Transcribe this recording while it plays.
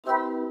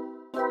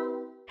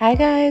Hi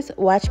guys,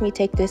 watch me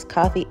take this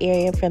coffee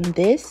area from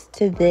this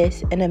to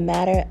this in a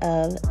matter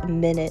of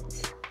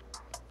minutes.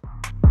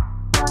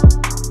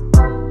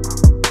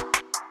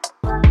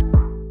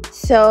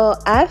 So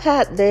I've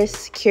had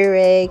this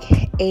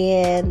Keurig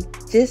and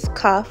this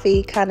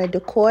coffee kind of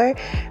decor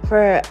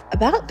for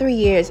about 3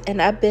 years,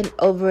 and I've been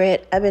over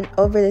it. I've been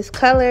over this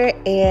color,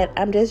 and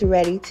I'm just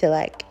ready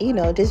to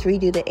just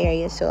redo the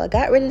area. So I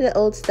got rid of the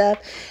old stuff,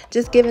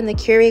 just giving the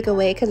Keurig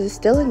away because it's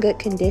still in good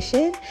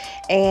condition.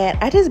 And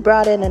I just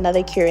brought in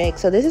another Keurig.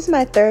 So this is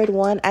my third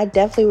one. I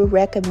definitely would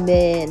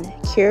recommend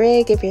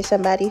Keurig if you're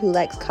somebody who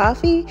likes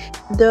coffee.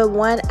 The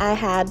one I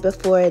had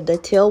before, the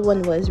teal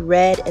one, was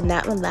red, and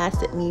that one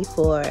lasted me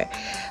for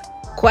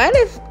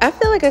I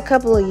feel like a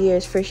couple of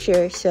years for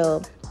sure.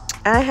 So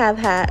I have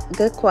had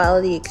good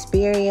quality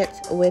experience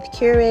with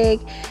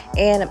Keurig,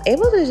 and I'm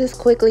able to just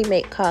quickly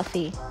make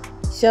coffee.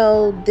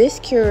 So this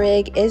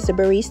Keurig is the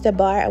barista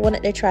bar. I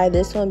wanted to try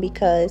this one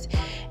because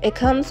it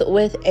comes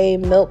with a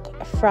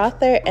milk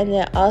frother, and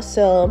then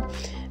also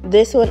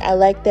this one I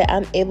like that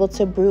I'm able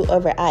to brew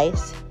over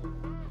ice.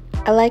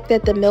 I like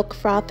that the milk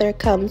frother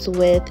comes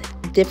with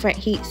different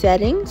heat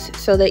settings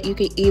so that you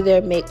can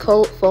either make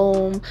cold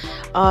foam,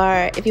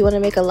 or if you want to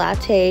make a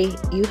latte,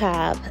 you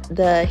have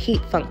the heat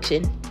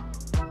function.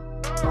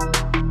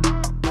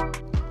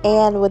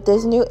 And with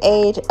this new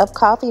age of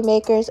coffee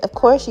makers, of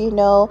course, you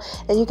know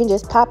that you can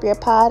just pop your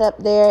pot up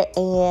there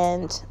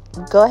and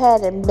go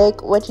ahead and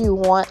make what you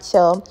want.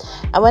 So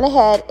I went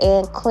ahead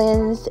and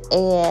cleansed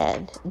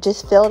and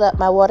just filled up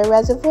my water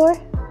reservoir.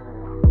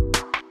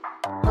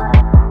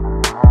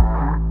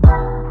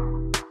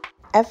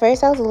 At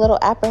first, I was a little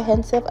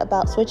apprehensive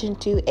about switching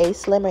to a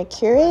slimmer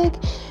Keurig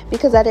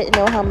because I didn't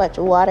know how much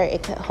water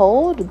it could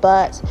hold.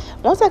 But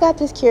once I got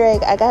this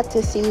Keurig, I got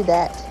to see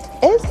that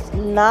it's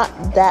not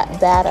that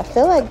bad. I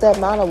feel like the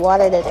amount of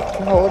water that it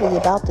can hold is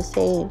about the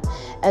same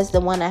as the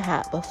one I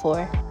had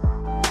before.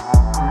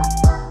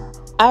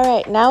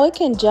 Alright, now we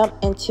can jump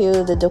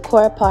into the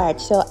decor part.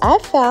 So I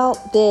found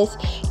this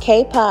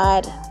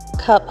K-Pod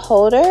cup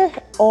holder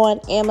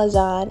on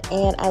Amazon,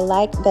 and I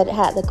liked that it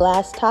had the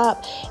glass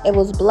top. It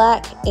was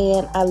black,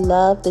 and I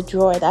love the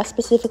drawer. That's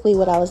specifically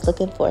what I was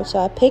looking for. So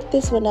I picked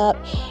this one up,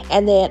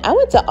 and then I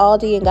went to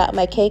Aldi and got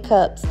my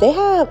K-cups. They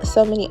have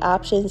so many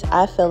options,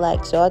 I feel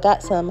like. So I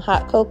got some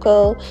hot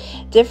cocoa,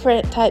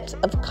 different types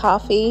of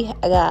coffee.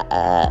 I got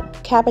a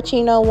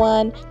cappuccino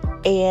one,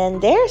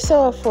 and they're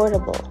so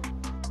affordable.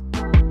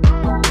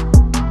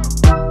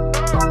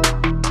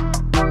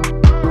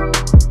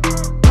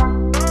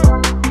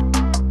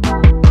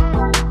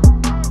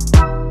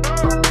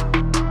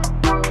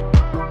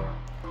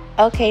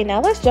 Okay, now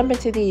let's jump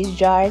into these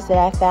jars that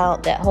I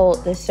found that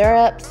hold the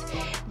syrups.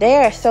 They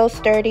are so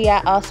sturdy.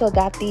 I also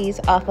got these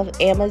off of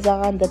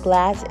Amazon. The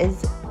glass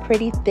is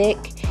pretty thick,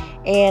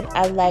 and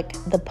I like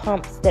the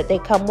pumps that they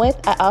come with.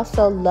 I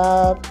also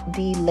love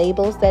the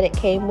labels that it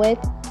came with.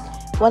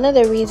 One of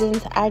the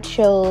reasons I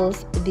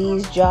chose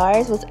these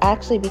jars was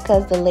actually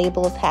because the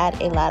labels had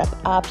a lot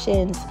of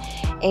options,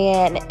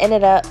 and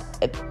ended up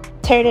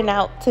turning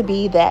out to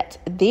be that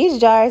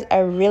these jars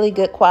are really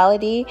good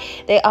quality.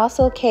 They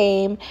also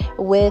came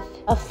with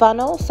a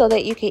funnel so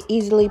that you can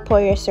easily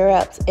pour your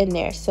syrups in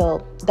there,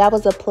 so that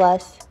was a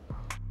plus.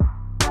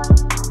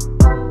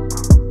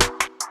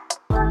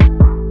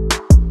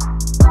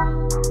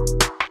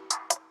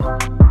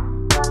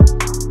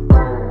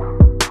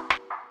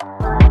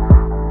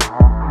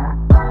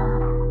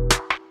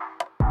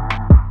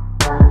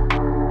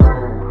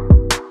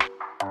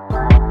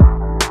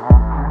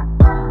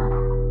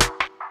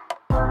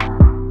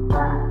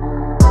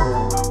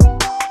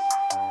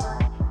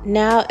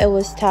 Now it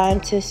was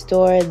time to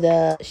store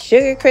the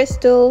sugar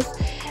crystals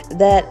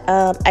that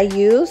I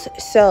use.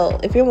 So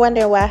if you're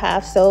wondering why I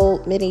have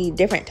so many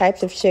different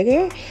types of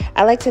sugar,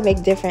 I like to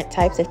make different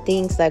types of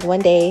things. Like one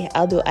day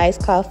I'll do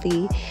iced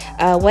coffee,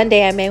 one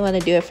day I may want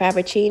to do a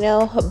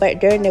frappuccino, but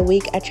during the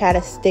week I try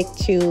to stick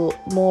to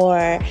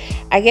more,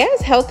 I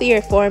guess,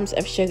 healthier forms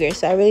of sugar.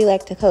 So I really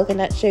like the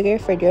coconut sugar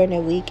for during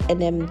the week,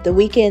 and then the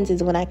weekends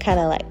is when I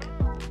kind of like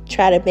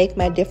try to make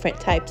my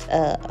different types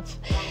of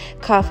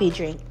coffee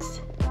drinks.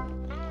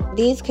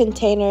 These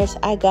containers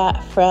I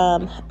got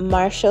from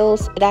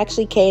Marshall's. It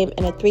actually came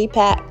in a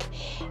 3-pack,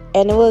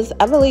 and it was,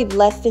 I believe,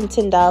 less than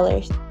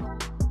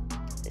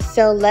 $10.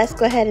 So let's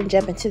go ahead and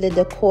jump into the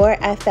decor.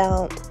 I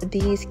found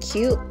these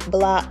cute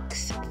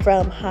blocks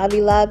from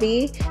Hobby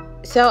Lobby.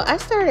 So I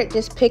started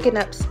just picking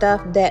up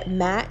stuff that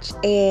matched,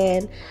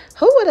 and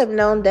who would have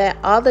known that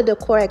all the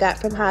decor I got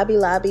from Hobby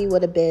Lobby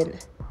would have been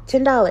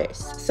 $10.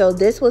 So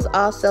this was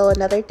also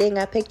another thing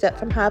I picked up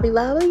from Hobby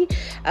Lobby.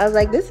 I was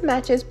like, this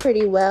matches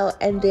pretty well.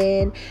 And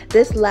then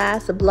this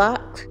last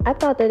block, I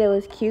thought that it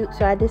was cute,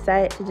 so I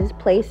decided to just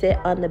place it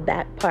on the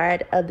back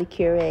part of the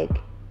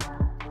Keurig.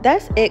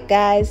 That's it,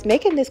 guys.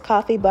 Making this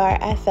coffee bar,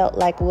 I felt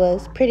like,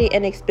 was pretty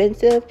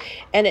inexpensive,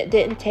 and it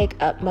didn't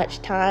take up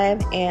much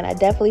time, and I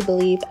definitely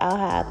believe I'll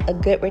have a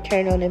good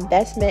return on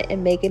investment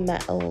in making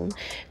my own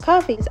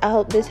coffees. I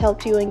hope this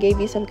helped you and gave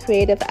you some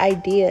creative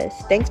ideas.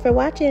 Thanks for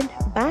watching.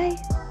 Bye.